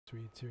first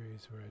read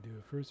series where I do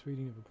a first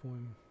reading of a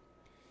poem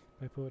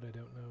by a poet I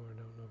don't know or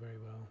don't know very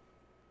well,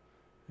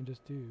 and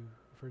just do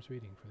a first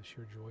reading for the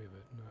sheer joy of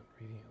it, not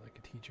reading it like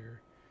a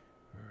teacher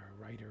or a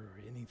writer or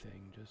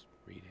anything, just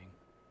reading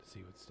to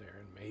see what's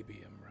there. And maybe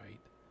I'm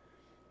right,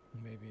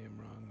 maybe I'm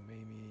wrong,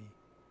 maybe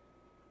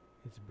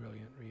it's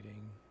brilliant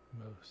reading.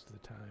 Most of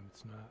the time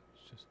it's not,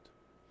 it's just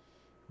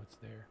what's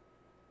there.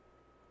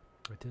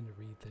 I tend to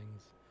read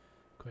things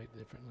quite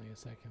differently a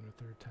second or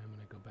third time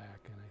when I go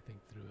back and I think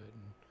through it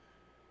in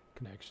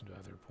connection to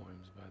other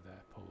poems by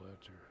that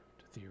poet or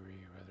to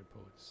theory or other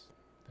poets,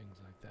 things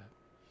like that.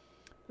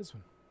 This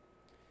one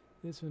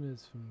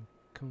is from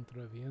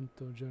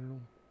Contraviento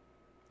Journal,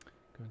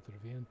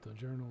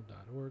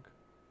 contravientojournal.org.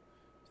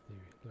 It's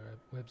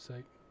the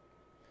website.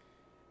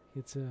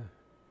 It's a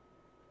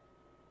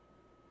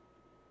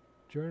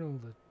journal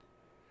that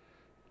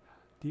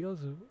deals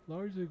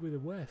largely with the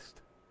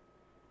West.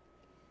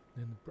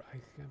 And I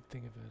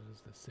think of it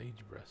as the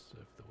sagebrush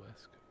of the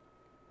West.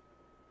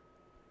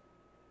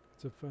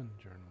 It's a fun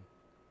journal.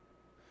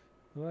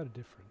 A lot of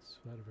difference,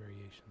 a lot of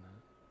variation in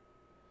that.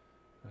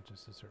 Not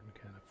just a certain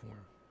kind of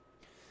form.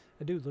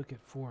 I do look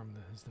at form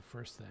as the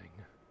first thing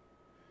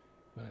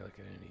when I look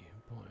at any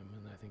poem,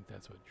 and I think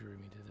that's what drew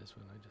me to this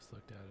one. I just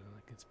looked at it and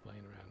like it's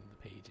playing around in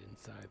the page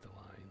inside the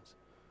lines.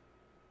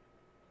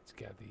 It's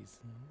got these,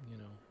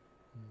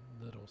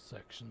 little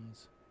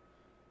sections.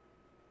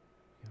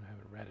 I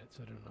haven't read it,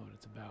 so I don't know what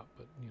it's about,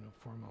 but,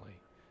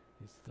 formally,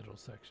 these little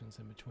sections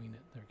in between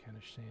it, they're kind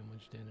of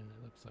sandwiched in, and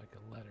it looks like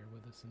a letter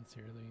with a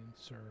sincerely and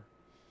sir.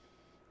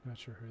 Not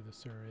sure who the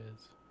sir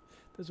is.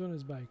 This one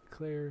is by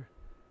Claire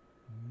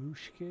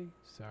Meuschke.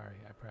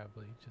 Sorry, I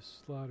probably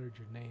just slaughtered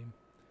your name.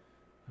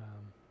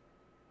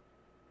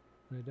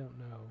 I don't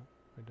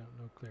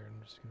know Claire.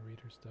 I'm just going to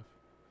read her stuff.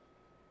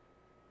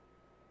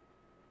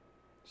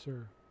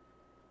 Sir,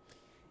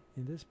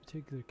 in this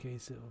particular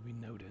case, it will be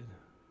noted.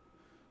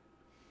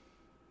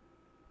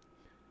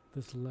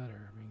 This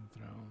letter being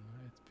thrown,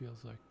 it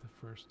feels like the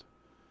first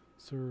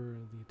sir,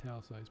 the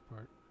italicized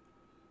part,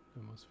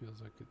 almost feels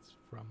like it's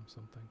from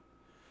something.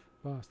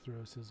 Boss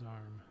throws his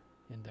arm,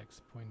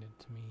 index pointed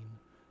to mean,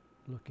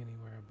 look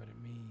anywhere but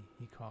at me.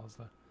 He calls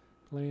the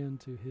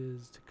land to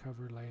his, to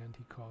cover land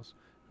he calls,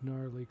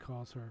 gnarly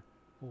calls her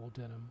old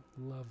denim.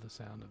 Love the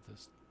sound of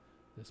this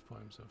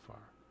poem so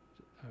far.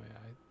 I mean,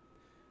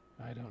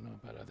 I don't know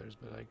about others,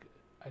 but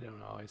I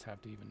don't always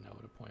have to even know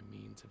what a poem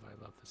means if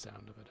I love the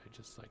sound of it. I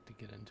just like to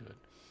get into it.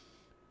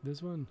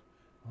 This one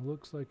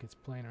looks like it's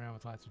playing around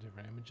with lots of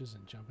different images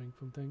and jumping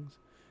from things.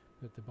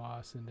 But the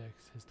boss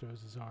index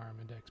throws his arm,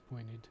 index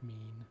pointed to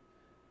mean,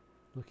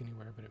 look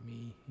anywhere but at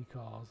me. He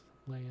calls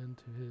land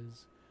to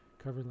his,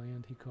 cover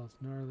land he calls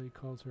gnarly,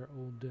 calls her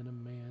old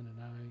denim man,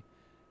 and I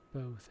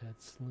both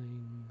had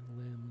sling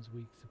limbs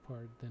weeks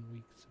apart, then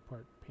weeks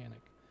apart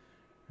panic.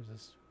 There's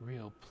this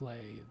real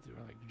play.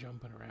 They're like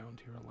jumping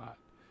around here a lot.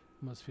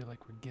 Must feel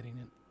like we're getting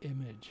an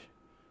image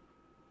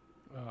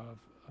of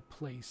a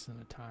place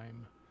and a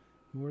time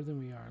more than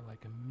we are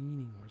like a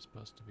meaning we're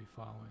supposed to be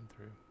following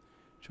through.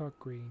 Chalk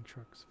green,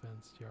 trucks,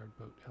 fence, yard,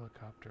 boat,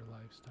 helicopter,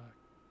 livestock,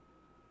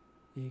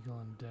 eagle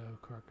and doe,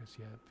 carcass.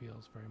 Yeah, it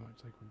feels very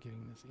much like we're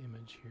getting this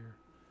image here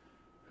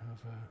of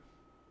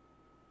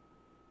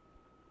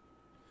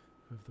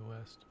the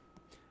West.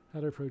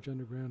 How to approach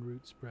underground,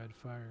 roots spread,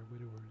 fire,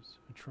 widowers,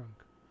 a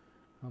trunk.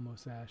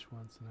 Almost ash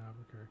once in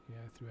Albuquerque.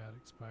 I threw out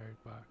expired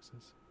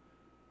boxes.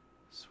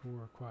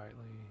 Swore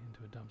quietly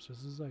into a dumpster.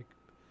 This is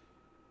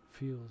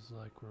feels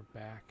like we're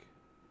back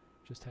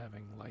just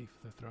having life.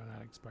 They're throwing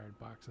out expired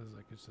boxes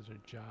like it's just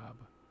a job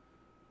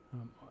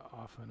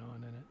off and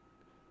on in it.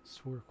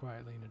 Swore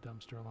quietly in a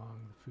dumpster along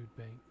the food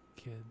bank.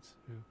 Kids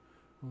who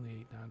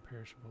only ate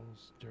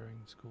non-perishables during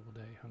school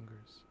day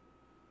hungers.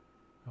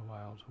 A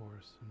wild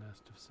horse, a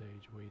nest of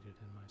sage waited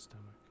in my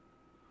stomach.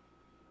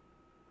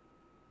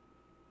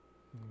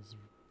 This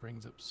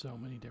brings up so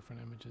many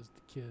different images.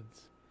 The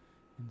kids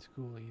in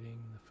school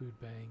eating, the food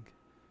bank,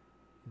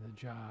 the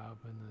job,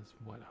 and this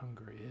what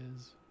hunger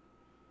is.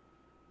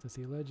 That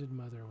the alleged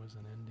mother was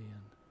an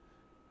Indian.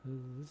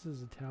 This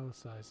is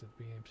italicized at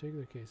the beginning. In a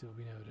particular case, it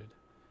will be noted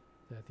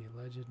that the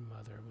alleged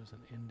mother was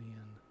an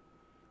Indian.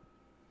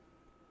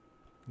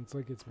 It's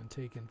like it's been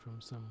taken from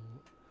some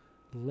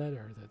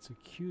letter that's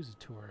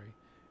accusatory,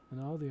 and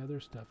all the other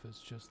stuff is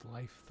just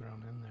life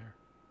thrown in there.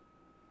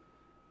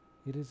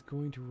 It is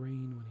going to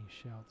rain when he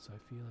shouts.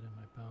 I feel it in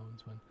my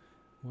bones. When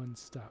one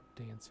stopped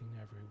dancing,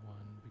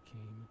 everyone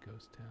became a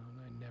ghost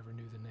town. I never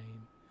knew the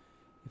name.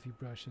 If you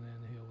brush an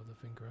anthill with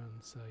a finger on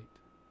sight,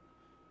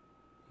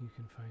 you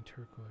can find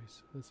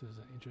turquoise. This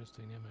is an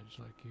interesting image.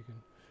 Like you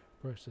can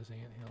brush this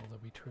anthill,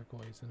 there'll be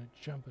turquoise, and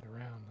it's jumping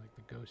around like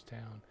the ghost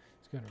town.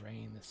 It's going to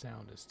rain. The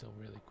sound is still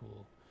really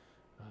cool.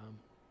 A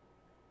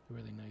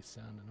really nice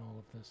sound in all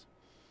of this.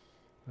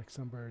 Like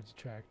some birds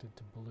attracted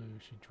to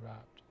blue, she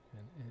dropped.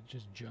 And it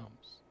just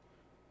jumps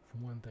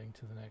from one thing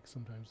to the next.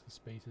 Sometimes the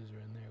spaces are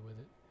in there with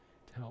it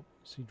to help.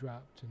 She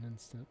dropped an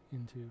instant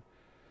into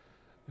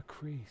a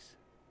crease.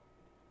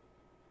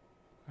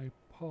 I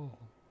Paul.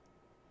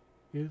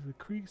 Is the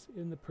crease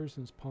in the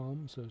person's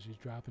palm, so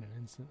she's dropping an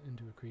instant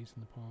into a crease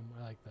in the palm.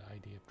 I like the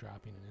idea of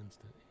dropping an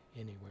instant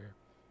anywhere.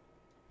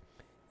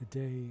 The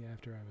day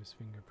after I was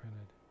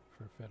fingerprinted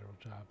for a federal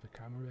job, the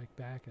coming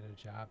back at a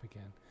job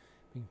again,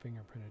 being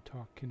fingerprinted,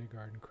 talk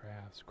kindergarten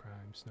crafts,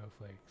 crime,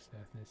 snowflakes,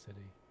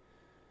 ethnicity.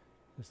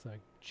 This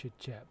like chit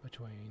chat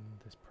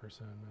between this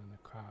person and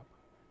the cop,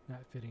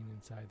 not fitting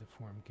inside the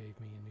form, gave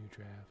me a new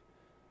draft.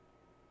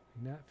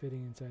 Like, not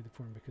fitting inside the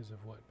form because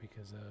of what?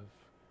 Because of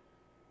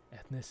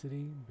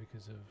ethnicity,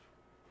 because of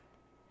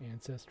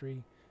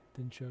ancestry.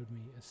 Then showed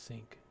me a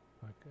sink,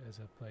 like as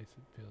a place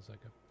that feels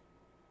like a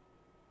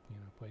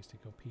place to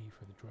go pee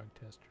for the drug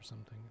test or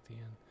something at the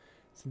end.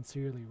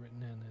 Sincerely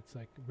written in. It's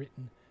like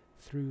written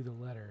through the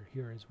letter.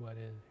 Here is what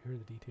is. Here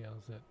are the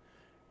details that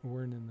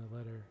weren't in the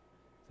letter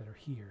that are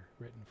here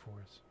written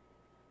for us.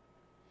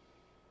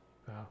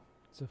 Wow,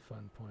 it's a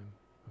fun poem.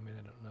 I mean,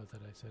 I don't know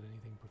that I said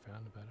anything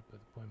profound about it, but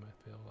the poem I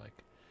feel like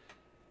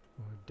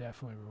would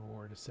definitely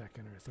reward a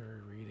second or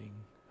third reading.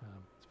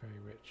 It's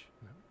very rich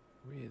and a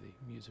really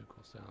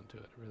musical sound to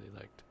it. I really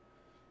liked